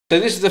So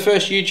this is the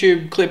first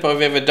YouTube clip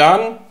I've ever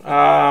done,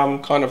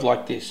 kind of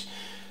like this.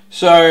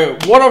 So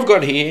what I've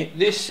got here,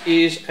 this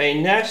is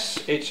a NAS,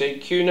 it's a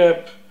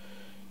QNAP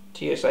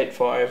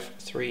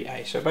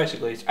TS-853A. So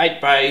basically it's 8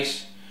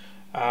 bays,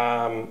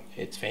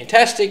 it's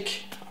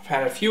fantastic. I've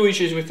had a few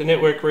issues with the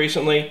network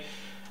recently,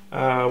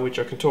 which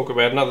I can talk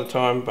about another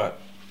time, but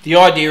the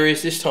idea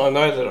is this time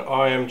though that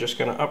I am just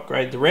going to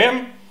upgrade the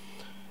RAM.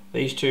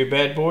 These two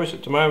bad boys,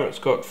 at the moment it's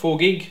got 4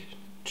 gig,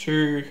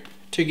 2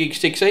 gig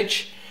sticks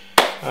each.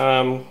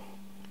 Thought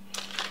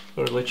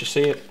I'd let you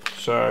see it,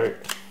 so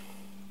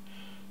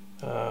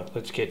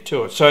let's get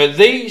to it. So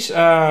these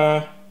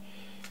are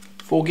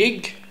 4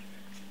 gig.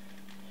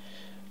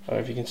 I don't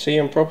know if you can see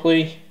them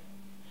properly.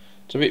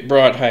 It's a bit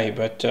bright, hey,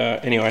 but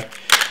anyway,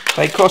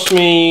 they cost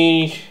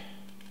me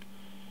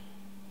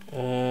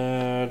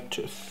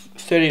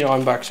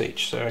 39 bucks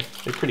each, so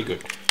they're pretty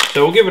good.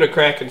 So we'll give it a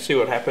crack and see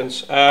what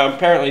happens.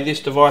 Apparently this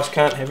device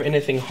can't have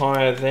anything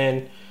higher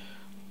than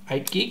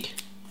 8 gig.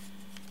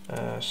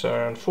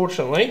 So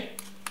unfortunately,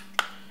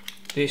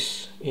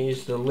 this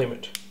is the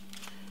limit.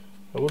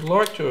 I would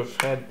like to have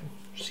had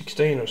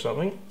 16 or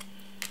something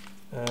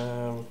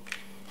for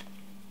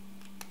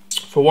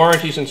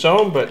warranties and so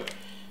on, but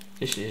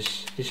this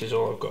is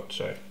all I've got.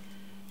 So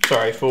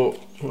sorry for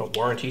not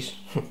warranties.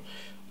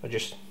 I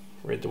just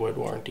read the word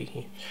warranty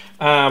here.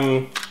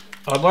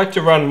 I'd like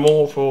to run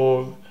more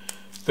for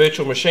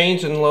virtual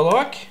machines and the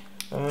like,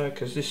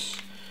 because this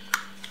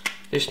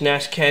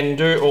NAS can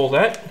do all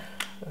that.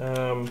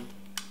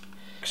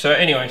 So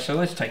anyway, so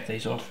let's take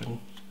these off and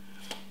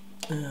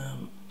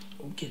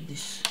get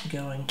this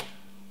going.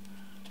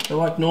 So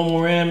like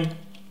normal RAM,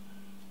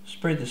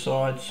 spread the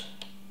sides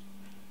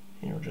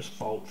and it'll just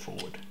fold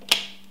forward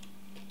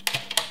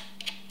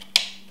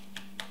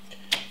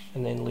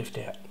and then lift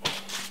out.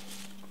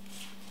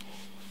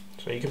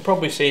 So you can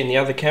probably see in the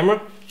other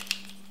camera,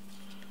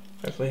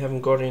 hopefully I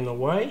haven't got it in the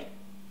way,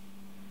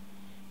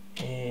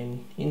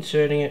 and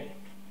inserting it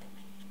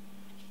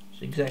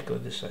is exactly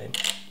the same.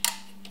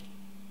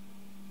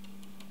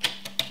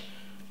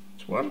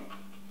 It's one.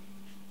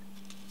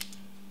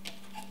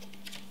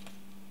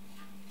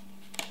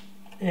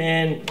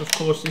 And of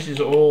course this is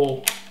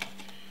all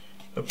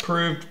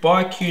approved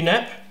by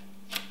QNAP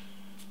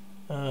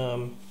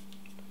on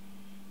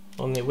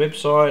their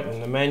website,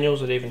 and the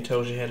manuals, it even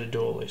tells you how to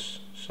do all this.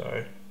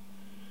 So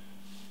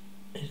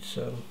it's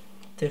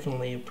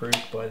definitely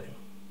approved by them.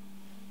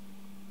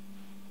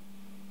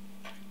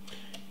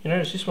 You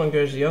notice this one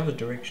goes the other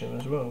direction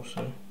as well,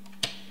 so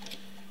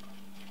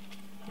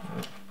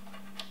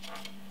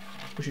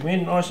push him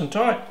in nice and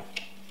tight,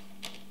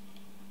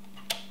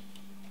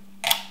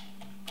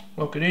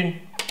 lock it in,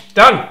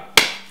 done.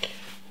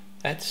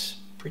 That's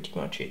pretty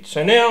much it.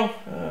 So now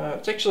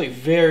it's actually a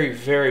very,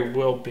 very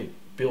well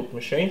built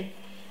machine.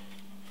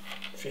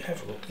 If you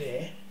have a look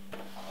there,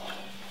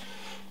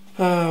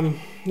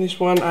 this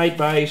one, 8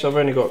 bays, I've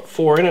only got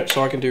 4 in it,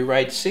 so I can do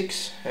RAID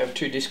 6, have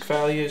 2 disk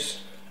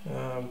failures.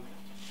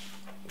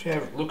 If you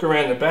have a look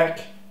around the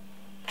back,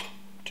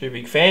 2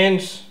 big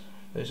fans.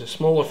 There's a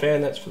smaller fan,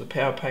 that's for the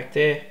power pack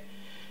there.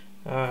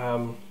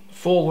 4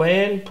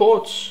 LAN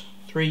ports,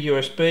 3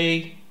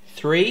 USB,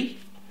 3.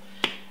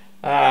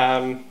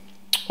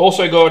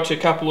 Also got a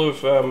couple of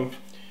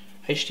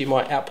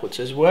HDMI outputs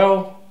as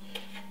well.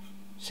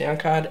 Sound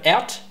card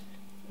out,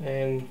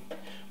 and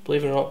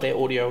believe it or not, they're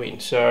audio in.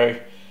 So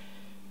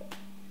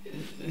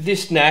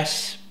this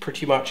NAS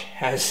pretty much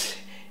has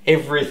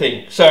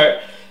everything. So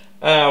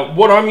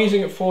what I'm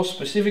using it for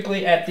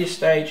specifically at this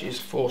stage is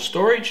for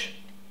storage,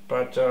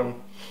 but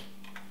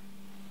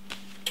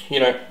you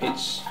know,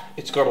 it's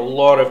got a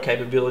lot of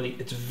capability.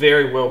 It's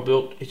very well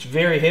built. It's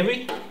very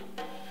heavy,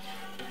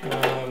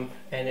 and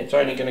it's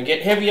only going to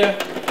get heavier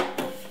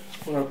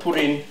when I put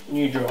in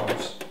new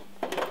drives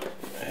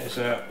as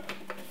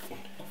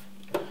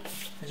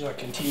I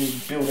continue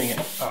building it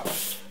up.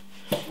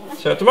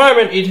 So at the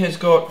moment it has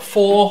got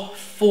 4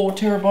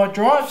 terabyte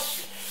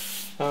drives,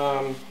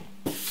 and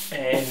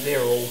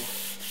they're all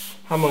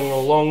humming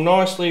along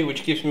nicely,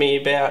 which gives me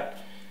about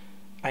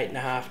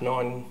 8.5,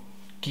 9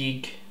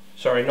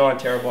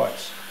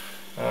 terabytes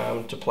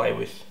to play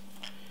with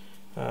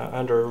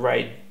under a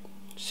RAID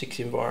 6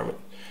 environment.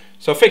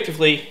 So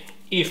effectively,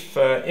 if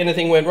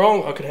anything went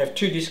wrong, I could have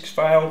 2 disks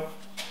fail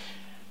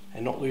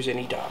and not lose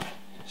any data.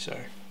 So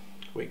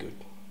we're good.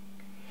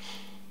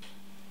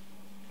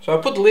 So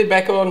I put the lid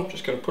back on,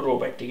 just going to put it all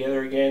back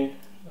together again,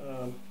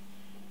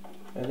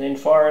 and then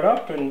fire it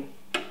up, and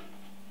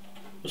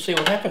we'll see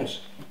what happens.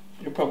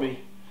 It'll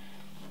probably,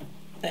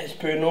 as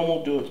per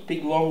normal, do its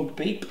big long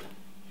beep.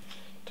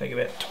 Take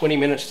about 20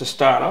 minutes to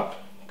start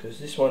up, because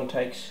this one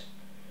takes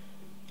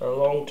a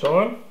long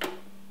time.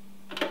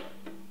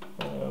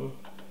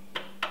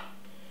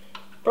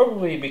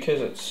 Probably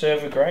because it's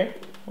server grade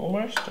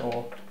almost,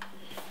 or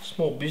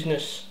small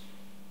business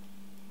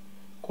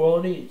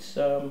quality. It's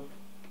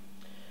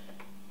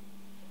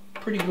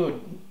pretty good,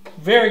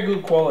 very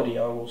good quality,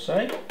 I will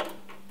say.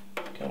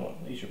 Come on,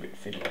 these are a bit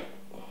fiddly.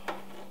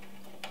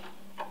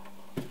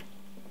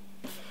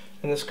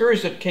 And the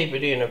screws that keep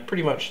it in are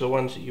pretty much the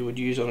ones that you would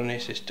use on an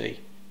SSD.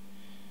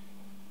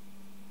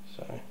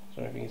 So, I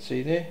don't know if you can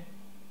see there.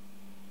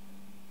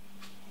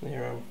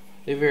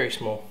 They're very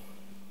small.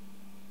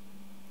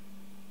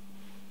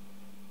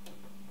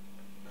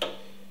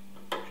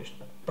 Just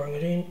bung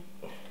it in.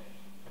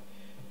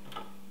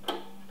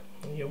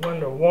 And you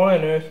wonder why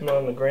on earth am I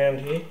on the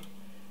ground here?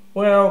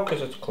 Well,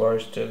 because it's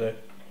close to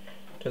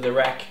the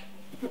rack.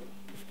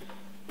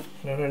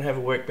 And I don't have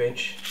a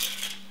workbench.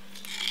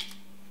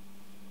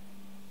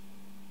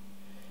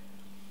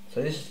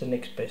 So this is the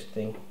next best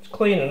thing. It's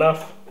clean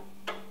enough.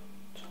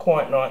 It's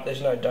quiet night.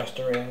 There's no dust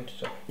around.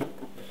 So,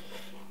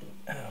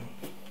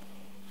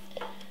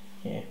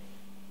 yeah.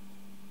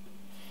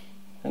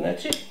 And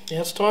that's it.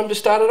 Now it's time to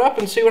start it up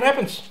and see what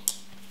happens.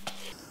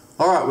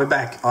 Alright, we're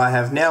back. I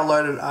have now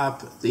loaded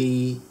up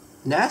the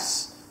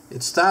NAS.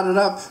 It's started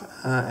up,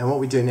 and what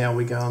we do now,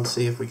 we go and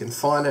see if we can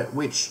find it,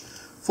 which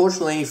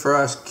fortunately for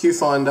us,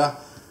 QFinder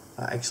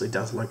actually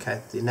does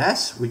locate the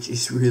NAS, which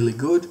is really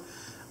good.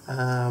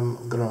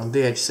 I've got it on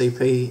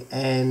DHCP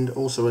and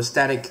also a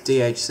static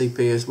DHCP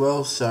as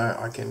well, so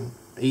I can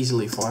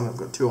easily find it. I've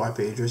got 2 IP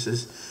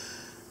addresses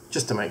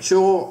just to make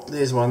sure.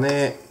 There's one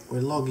there. We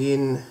log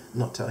in,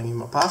 not telling you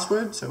my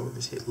password, so we'll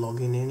just hit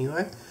login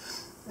anyway,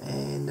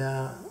 and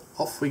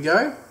off we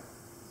go.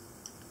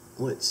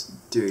 Let's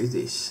do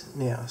this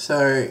now. So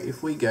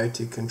if we go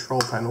to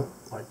control panel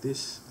like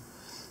this,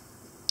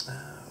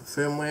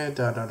 firmware,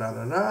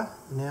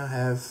 now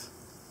have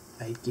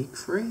 8 gig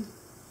free.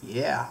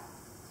 Yeah.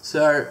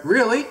 So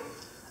really,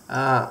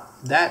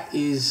 that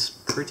is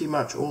pretty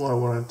much all I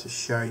wanted to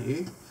show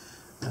you.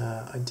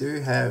 I do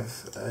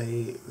have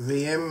a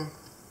VM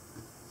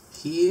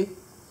here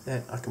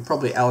that I can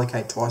probably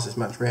allocate twice as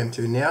much RAM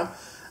to now,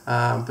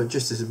 but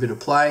just as a bit of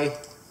play,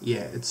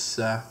 yeah, it's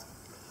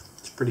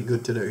pretty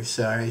good to do.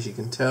 So as you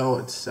can tell,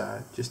 it's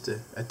just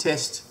a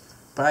test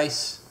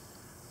base,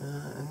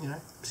 and you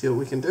know, see what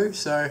we can do.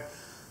 So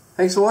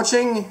thanks for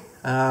watching.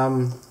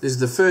 This is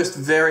the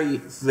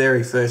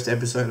very first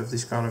episode of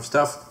this kind of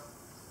stuff.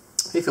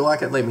 If you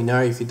like it, let me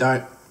know. If you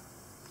don't,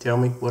 tell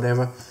me,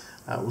 whatever.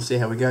 We'll see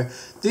how we go.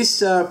 This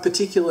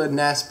particular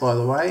NAS, by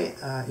the way,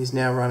 is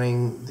now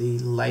running the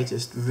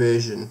latest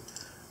version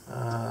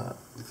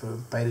for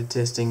beta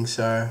testing.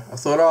 So I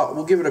thought, oh,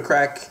 we'll give it a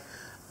crack.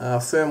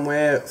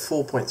 Firmware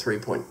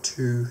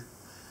 4.3.2,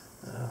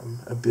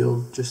 a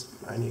build just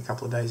only a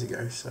couple of days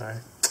ago. So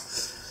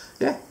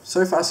yeah,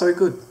 so far so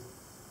good.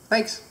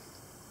 Thanks.